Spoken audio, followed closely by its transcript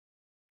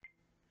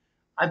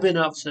I've been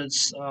up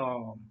since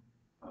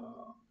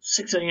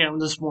 6 a.m.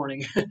 this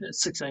morning.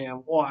 6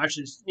 a.m. Well,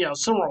 actually,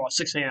 somewhere about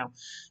 6 a.m.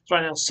 It's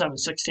right now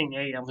 7:16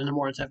 a.m. in the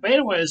morning time. But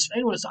anyways,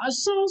 I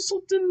saw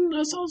something.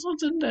 I saw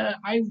something that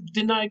I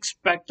did not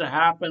expect to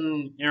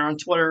happen here on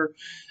Twitter,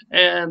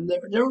 and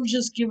they were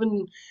just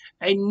giving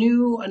a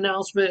new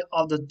announcement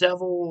of the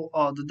Devil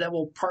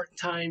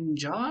part-time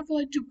job.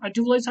 I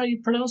do like how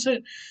you pronounce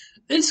it.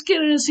 It's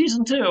getting a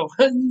season two.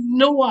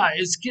 No lie,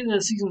 it's getting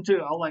a season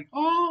two. I'm like,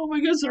 oh my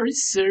goodness, are you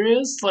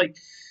serious? Like,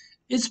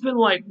 it's been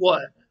like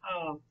what,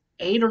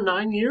 8 or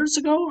 9 years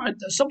ago?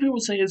 Some people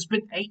say it's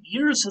been 8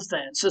 years since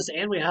the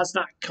anime has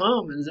not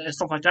come and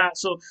stuff like that.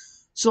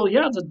 So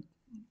yeah, the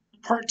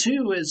part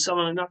two is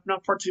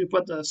not part two,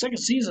 but the second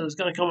season is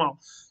going to come out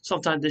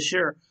sometime this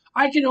year.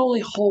 I can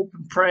only hope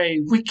and pray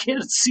we get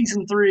a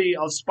season three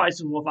of Spice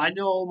and Wolf. I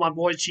know my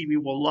boy Chibi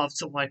will love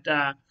something like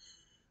that.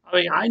 I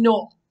mean, I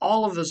know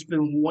all of us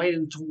been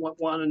waiting to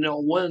want to know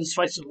when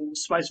Spice and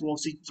Wolf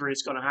season three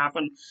is going to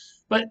happen.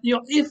 But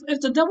if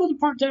the Devil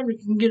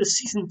Department can get a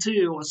season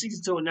two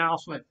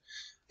announcement,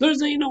 there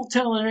ain't no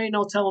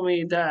telling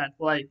me that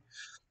like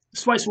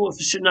Spice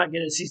Wolf should not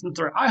get a season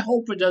three. I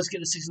hope it does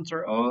get a season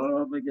three.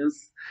 Oh my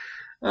goodness.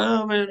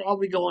 Oh man, I'll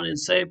be going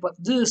insane. But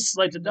this,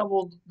 like the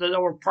Devil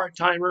Part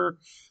Timer,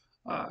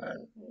 uh,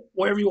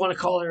 whatever you want to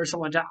call it or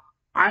something like that.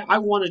 I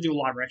want to do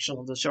live action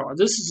of the show.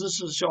 This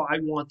is a show I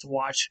want to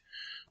watch.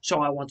 Show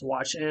I want to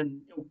watch,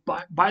 and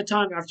by the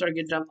time after I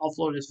get done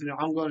uploading this video,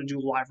 I'm going to do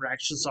live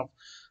reactions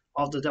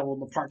of the Devil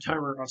and the Part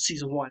Timer of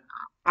season one.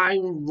 I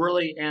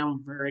really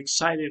am very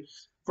excited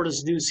for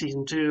this new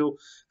season two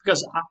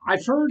because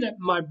I've heard that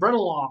my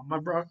brother-in-law,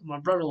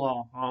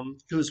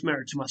 who's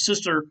married to my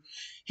sister,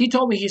 he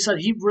told me he said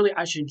he really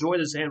actually enjoyed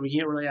this anime.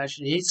 He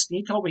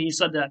told me he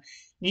said that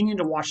you need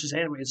to watch this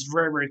anime. It's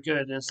very very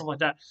good and stuff like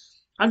that.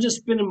 I'm just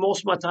spending most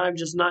of my time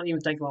just not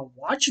even thinking about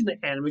watching the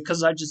anime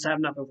because I just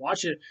have not been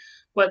watching it.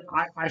 But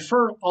I've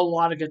heard a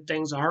lot of good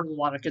things. I heard a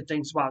lot of good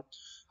things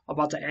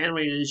about the anime.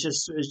 It's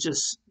just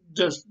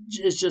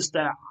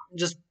that I'm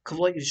just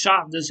completely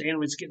shocked this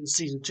anime is getting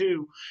season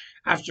two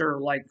after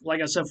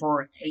like I said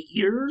for 8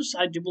 years.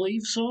 I do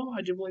believe so.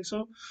 I do believe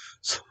so.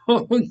 So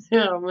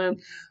yeah, man.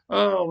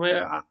 Oh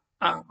man.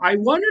 I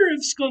wonder if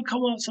it's going to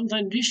come out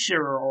sometime this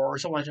year or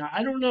something like that.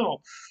 I don't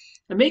know.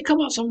 It may come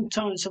out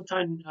sometime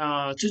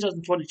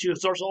 2022.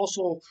 There's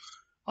also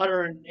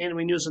other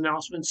anime news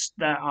announcements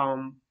that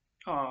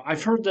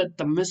I've heard that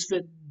the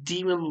Misfit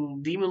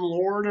Demon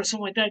Lord or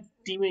something like that,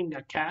 Demon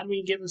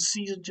Academy getting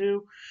season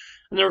two,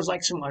 and there was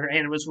like some other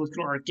animes with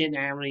or getting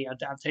anime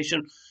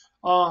adaptation.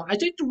 I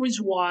think the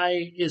reason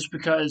why is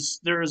because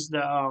there's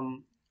the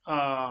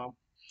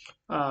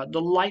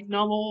light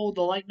novel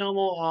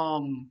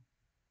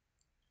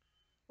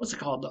what's it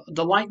called,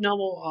 the light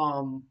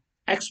novel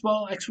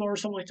expo or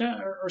something like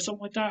that or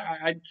something like that.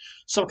 I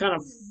some kind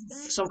of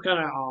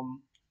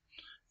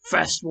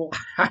festival.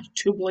 I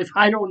do believe.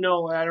 I don't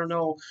know. I don't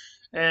know.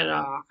 And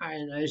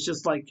it's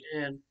just like,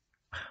 and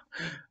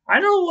I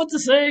don't know what to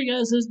say,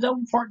 guys. This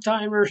double part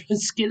timer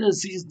is getting a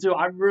season two.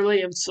 I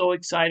really am so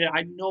excited.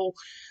 I know,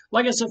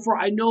 like I said before,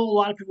 I know a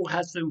lot of people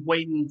has been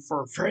waiting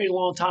for a very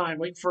long time,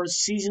 waiting for a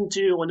season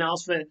two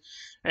announcement.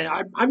 And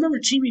I remember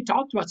Chibi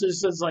talked about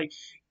this. It's like,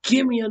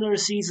 give me another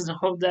season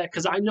of that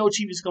because I know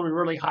Chibi's going to be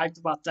really hyped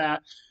about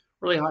that.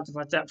 Really hyped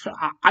about that. But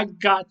I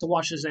got to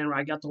watch this anime.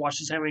 I got to watch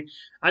this anime.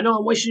 I know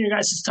I'm wasting your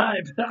guys'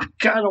 time, but I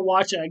gotta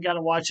watch it. I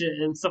gotta watch it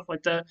and stuff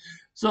like that.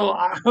 So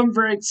I'm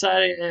very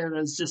excited, and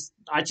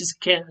I just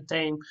can't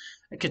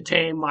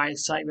contain my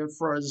excitement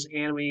for this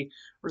anime.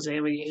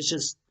 It's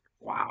just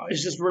wow.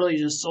 It's just really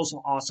just so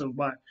awesome.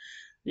 But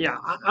yeah,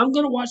 I'm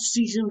gonna watch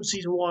season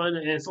one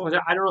and stuff like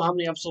that. I don't know how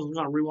many episodes I'm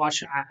gonna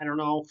rewatch. I don't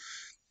know.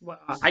 But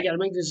I gotta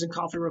make this in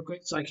coffee real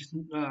quick so I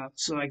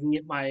can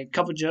get my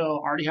cup of Joe.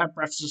 I already had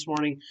breakfast this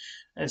morning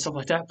and stuff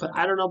like that. But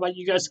I don't know about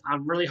you guys.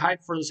 I'm really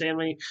hyped for this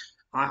anime.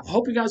 I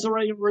hope you guys are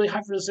already really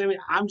hyped for this anime.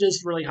 I'm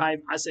just really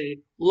hyped. I say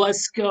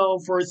let's go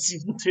for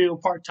season two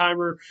part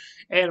timer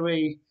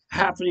anime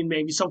happening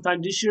maybe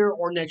sometime this year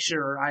or next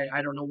year.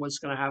 I don't know what's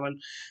gonna happen,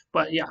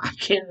 but yeah, I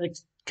can't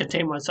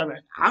contain myself.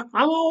 I'm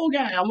an old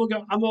guy. I'm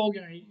an old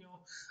guy.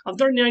 I'm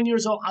 39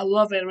 years old. I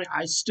love anime.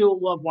 I still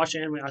love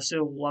watching anime. I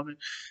still love it.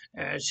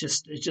 It's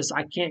just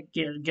I can't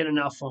get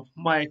enough of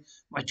my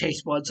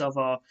taste buds of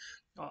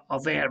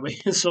anime.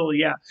 So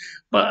yeah,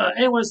 but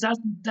anyways,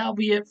 that'll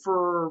be it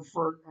for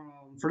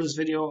this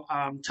video.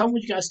 Tell me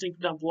what you guys think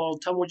down below.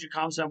 Tell me what your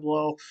comments down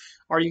below.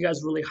 Are you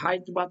guys really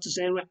hyped about this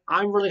anime?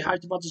 I'm really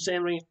hyped about this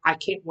anime. I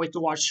can't wait to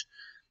watch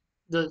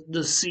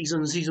the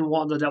season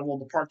one, the Devil,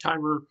 the part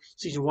timer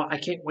season one. I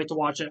can't wait to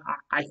watch it.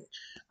 I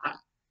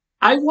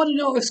I want to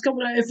know if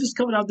it's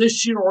coming out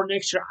this year or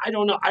next year. I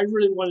don't know. I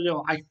really want to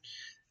know.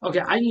 Okay,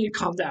 I need to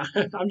calm down.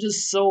 I'm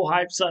just so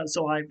hyped,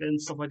 so hyped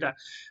and stuff like that.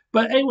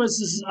 But anyways,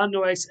 this is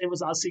UnknownX.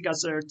 I'll see you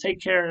guys there.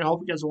 Take care and I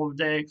hope you guys have a wonderful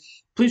day.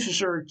 Please be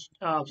sure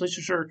to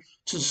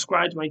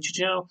subscribe to my YouTube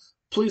channel.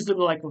 Please leave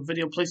a like on the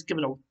video. Please give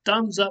it a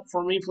thumbs up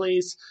for me,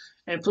 please.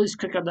 And please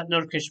click on that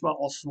notification bell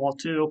also as well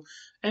too.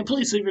 And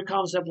please leave your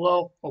comments down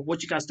below of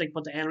what you guys think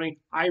about the anime.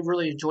 I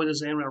really enjoy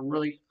this anime. I'm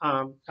really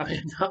I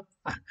mean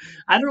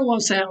I don't know what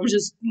I'm saying. I'm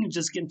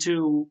just getting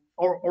too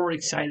or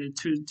excited,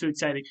 too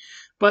exciting.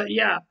 But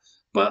yeah,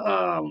 but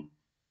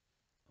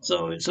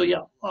so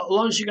yeah, as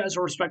long as you guys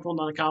are respectful in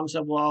the comments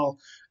down below,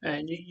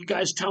 and you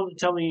guys tell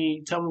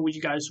me what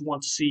you guys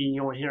want to see,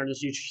 here on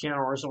this YouTube channel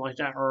or something like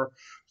that or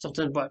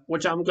something. But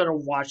which I'm gonna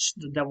watch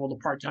The Devil the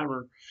Part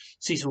Timer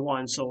season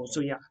 1. So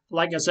yeah,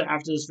 like I said,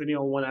 after this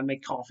video when I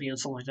make coffee and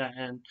something like that,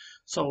 and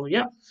so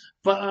yeah.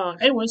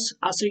 But anyways,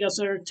 I'll see you guys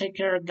there. Take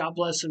care. God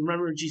bless, and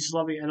remember Jesus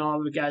love you and all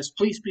of you guys.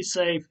 Please be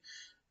safe,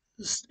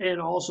 and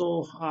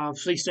also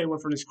please stay away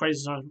from these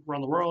crazies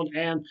around the world,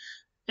 and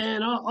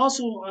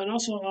also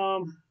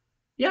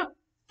yeah.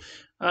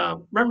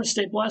 Remember to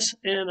stay blessed,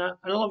 and I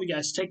love you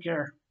guys. Take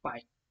care.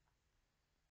 Bye.